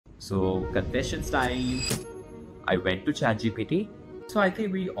So, confessions time. I went to ChatGPT. So, I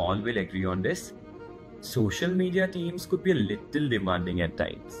think we all will agree on this. Social media teams could be a little demanding at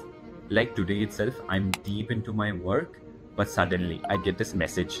times. Like today itself, I'm deep into my work, but suddenly I get this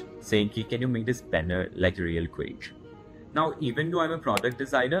message saying, can you make this banner like real quick? Now, even though I'm a product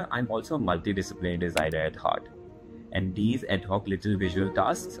designer, I'm also a multidisciplinary designer at heart. And these ad hoc little visual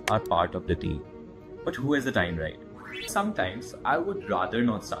tasks are part of the team. But who has the time, right? Sometimes I would rather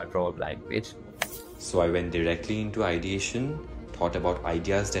not start from a blank page. So I went directly into ideation, thought about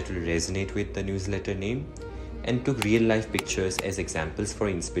ideas that will resonate with the newsletter name, and took real life pictures as examples for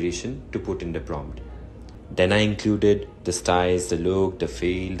inspiration to put in the prompt. Then I included the styles, the look, the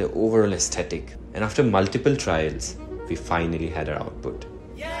feel, the overall aesthetic. And after multiple trials, we finally had our output.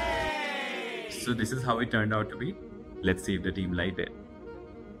 So this is how it turned out to be. Let's see if the team liked it.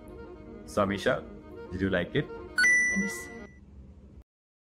 So Amisha, did you like it? Yes.